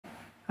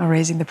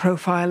Raising the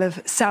profile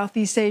of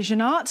Southeast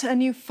Asian art, a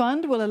new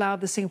fund will allow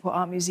the Singapore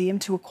Art Museum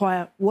to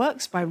acquire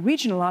works by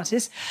regional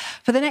artists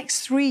for the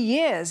next 3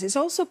 years. It's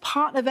also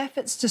part of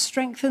efforts to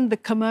strengthen the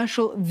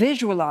commercial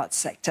visual arts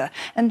sector.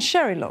 And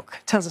Sherry Lok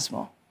tells us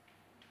more.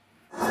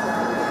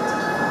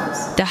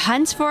 The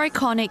hunt for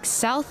iconic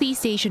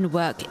Southeast Asian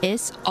work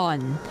is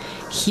on.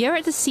 Here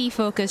at the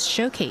C-Focus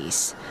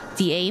Showcase,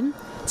 the aim?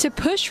 To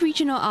push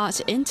regional art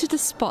into the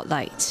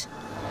spotlight.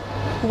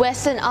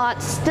 Western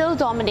art still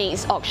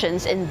dominates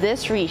auctions in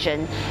this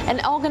region, and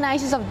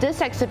organizers of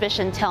this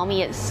exhibition tell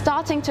me it's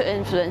starting to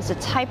influence the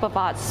type of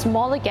art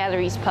smaller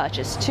galleries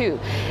purchase too.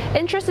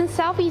 Interest in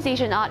Southeast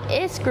Asian art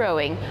is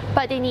growing,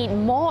 but they need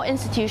more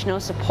institutional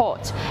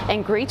support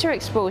and greater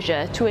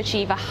exposure to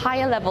achieve a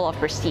higher level of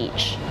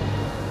prestige.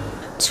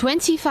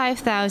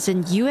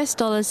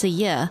 $25,000 a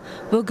year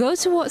will go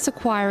towards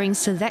acquiring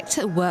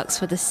selected works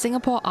for the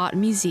Singapore Art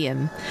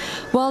Museum.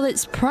 While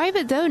it's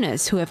private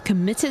donors who have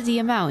committed the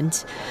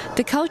amount,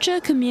 the Culture,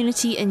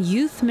 Community and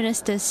Youth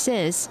Minister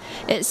says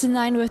it's in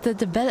line with the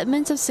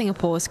development of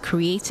Singapore's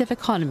creative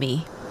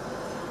economy.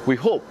 We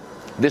hope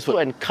this will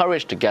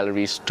encourage the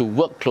galleries to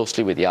work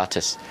closely with the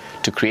artists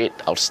to create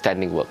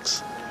outstanding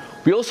works.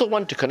 We also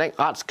want to connect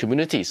arts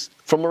communities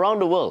from around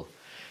the world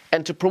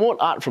and to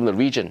promote art from the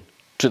region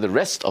to the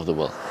rest of the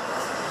world.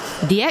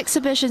 The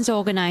exhibition's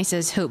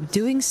organisers hope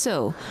doing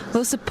so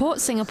will support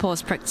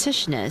Singapore's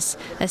practitioners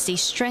as they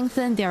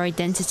strengthen their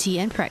identity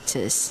and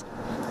practice.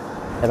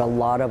 A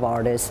lot of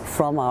artists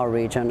from our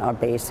region are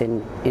based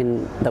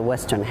in the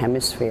Western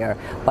Hemisphere,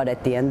 but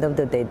at the end of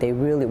the day,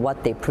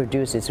 what they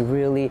produce is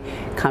really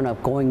kind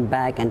of going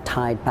back and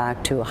tied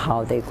back to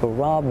how they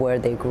grew up, where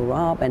they grew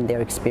up, and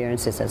their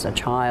experiences as a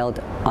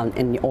child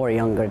or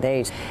younger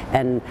days.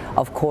 And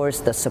of course,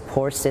 the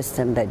support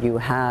system that you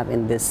have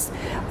in this,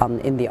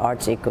 in the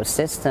arts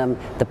ecosystem,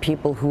 the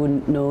people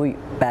who know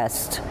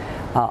best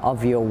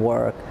of your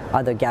work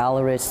are the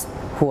gallerists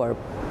who are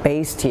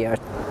based here.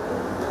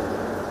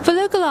 For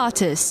local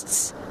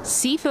artists,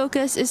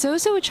 C-Focus is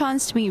also a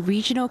chance to meet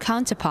regional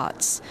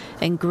counterparts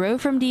and grow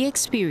from the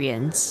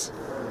experience.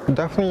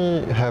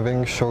 Definitely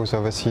having shows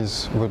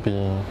overseas would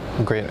be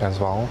great as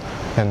well,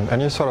 and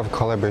any sort of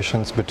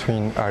collaborations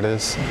between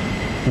artists,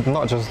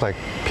 not just like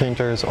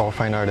painters or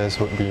fine artists,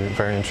 would be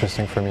very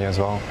interesting for me as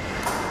well.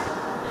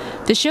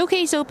 The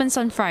showcase opens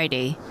on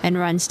Friday and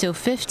runs till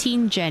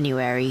 15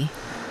 January.